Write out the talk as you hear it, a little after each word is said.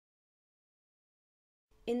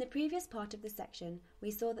In the previous part of the section, we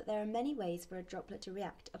saw that there are many ways for a droplet to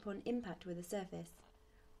react upon impact with a surface.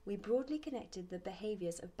 We broadly connected the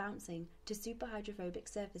behaviours of bouncing to superhydrophobic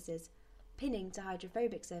surfaces, pinning to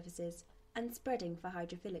hydrophobic surfaces, and spreading for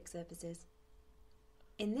hydrophilic surfaces.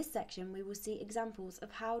 In this section, we will see examples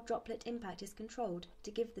of how droplet impact is controlled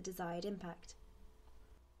to give the desired impact.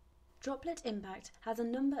 Droplet impact has a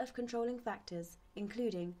number of controlling factors,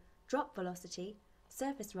 including drop velocity,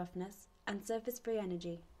 surface roughness, and surface free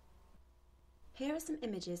energy. Here are some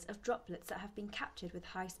images of droplets that have been captured with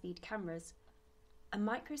high-speed cameras. A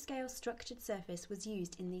microscale structured surface was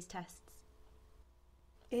used in these tests.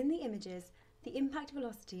 In the images, the impact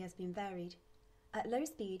velocity has been varied. At low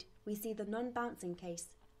speed, we see the non-bouncing case.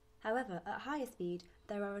 However, at higher speed,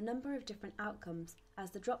 there are a number of different outcomes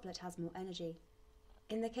as the droplet has more energy.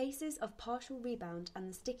 In the cases of partial rebound and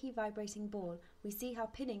the sticky vibrating ball, we see how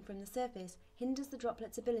pinning from the surface hinders the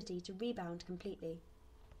droplet's ability to rebound completely.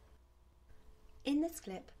 In this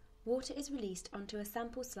clip, water is released onto a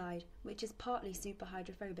sample slide which is partly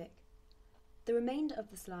superhydrophobic. The remainder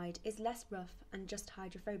of the slide is less rough and just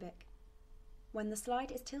hydrophobic. When the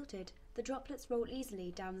slide is tilted, the droplets roll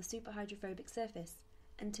easily down the superhydrophobic surface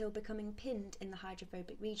until becoming pinned in the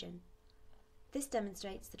hydrophobic region. This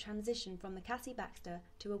demonstrates the transition from the Cassie-Baxter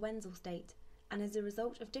to a Wenzel state and is a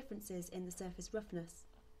result of differences in the surface roughness.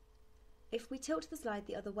 If we tilt the slide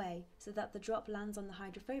the other way so that the drop lands on the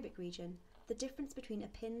hydrophobic region, the difference between a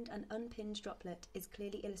pinned and unpinned droplet is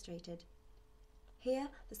clearly illustrated. Here,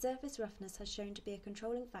 the surface roughness has shown to be a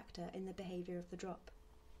controlling factor in the behaviour of the drop.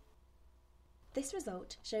 This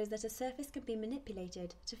result shows that a surface can be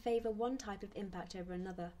manipulated to favour one type of impact over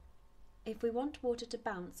another. If we want water to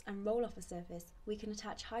bounce and roll off a surface, we can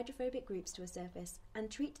attach hydrophobic groups to a surface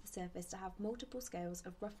and treat the surface to have multiple scales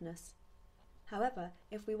of roughness. However,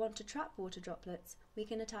 if we want to trap water droplets, we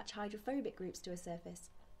can attach hydrophobic groups to a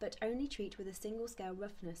surface, but only treat with a single scale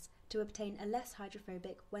roughness to obtain a less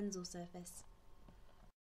hydrophobic Wenzel surface.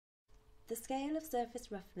 The scale of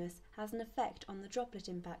surface roughness has an effect on the droplet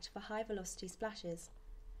impact for high velocity splashes.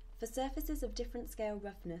 For surfaces of different scale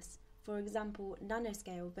roughness, for example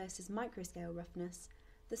nanoscale versus microscale roughness,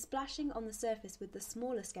 the splashing on the surface with the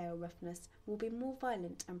smaller scale roughness will be more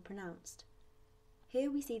violent and pronounced. Here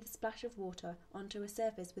we see the splash of water onto a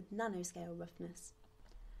surface with nanoscale roughness.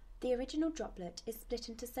 The original droplet is split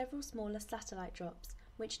into several smaller satellite drops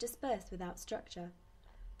which disperse without structure.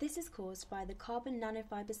 This is caused by the carbon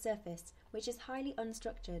nanofibre surface, which is highly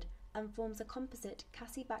unstructured and forms a composite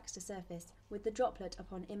Cassie-Baxter surface with the droplet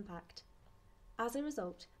upon impact. As a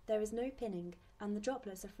result, there is no pinning and the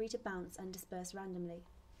droplets are free to bounce and disperse randomly.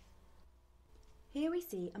 Here we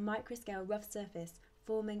see a microscale rough surface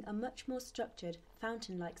forming a much more structured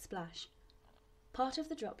fountain-like splash. Part of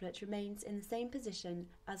the droplet remains in the same position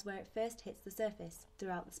as where it first hits the surface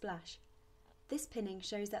throughout the splash. This pinning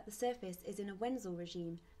shows that the surface is in a Wenzel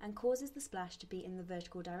regime and causes the splash to be in the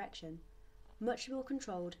vertical direction, much more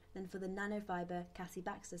controlled than for the nanofibre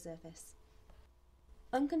Cassie-Baxter surface.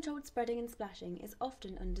 Uncontrolled spreading and splashing is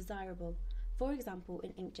often undesirable, for example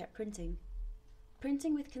in inkjet printing.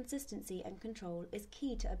 Printing with consistency and control is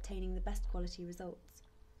key to obtaining the best quality results.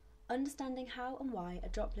 Understanding how and why a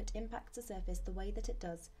droplet impacts a surface the way that it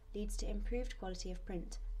does leads to improved quality of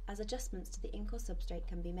print, as adjustments to the ink or substrate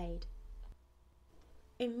can be made.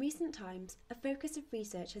 In recent times, a focus of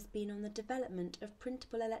research has been on the development of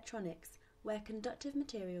printable electronics, where conductive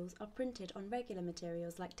materials are printed on regular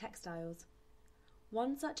materials like textiles.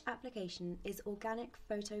 One such application is organic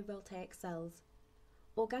photovoltaic cells.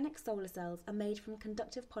 Organic solar cells are made from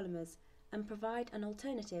conductive polymers and provide an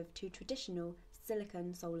alternative to traditional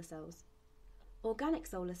silicon solar cells. Organic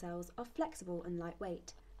solar cells are flexible and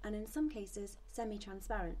lightweight, and in some cases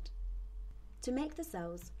semi-transparent. To make the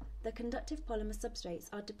cells, the conductive polymer substrates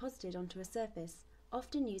are deposited onto a surface,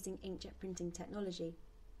 often using inkjet printing technology.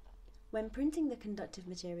 When printing the conductive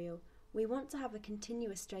material, we want to have a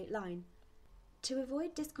continuous straight line. To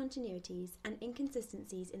avoid discontinuities and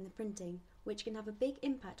inconsistencies in the printing, which can have a big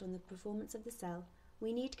impact on the performance of the cell,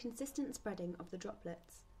 we need consistent spreading of the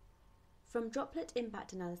droplets. From droplet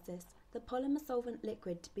impact analysis, the polymer solvent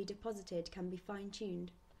liquid to be deposited can be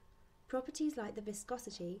fine-tuned. Properties like the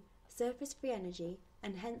viscosity, surface free energy,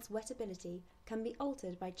 and hence wettability can be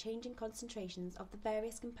altered by changing concentrations of the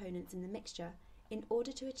various components in the mixture in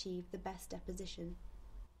order to achieve the best deposition.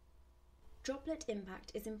 Droplet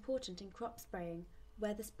impact is important in crop spraying,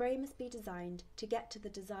 where the spray must be designed to get to the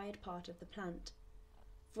desired part of the plant.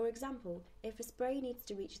 For example, if a spray needs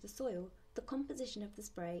to reach the soil, the composition of the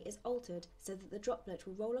spray is altered so that the droplet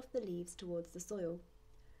will roll off the leaves towards the soil.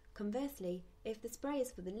 Conversely, if the spray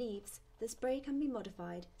is for the leaves, the spray can be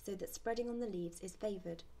modified so that spreading on the leaves is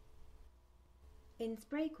favoured. In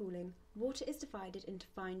spray cooling, water is divided into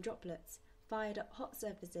fine droplets, fired at hot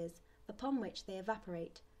surfaces, upon which they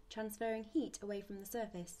evaporate, transferring heat away from the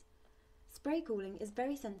surface. Spray cooling is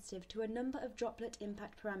very sensitive to a number of droplet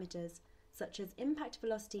impact parameters, such as impact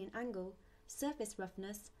velocity and angle, surface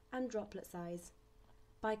roughness, and droplet size.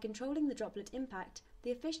 By controlling the droplet impact,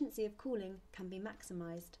 the efficiency of cooling can be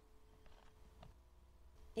maximised.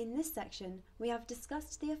 In this section, we have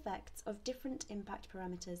discussed the effects of different impact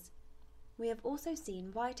parameters. We have also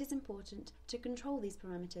seen why it is important to control these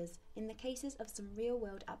parameters in the cases of some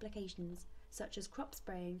real-world applications, such as crop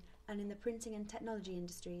spraying and in the printing and technology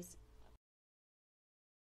industries.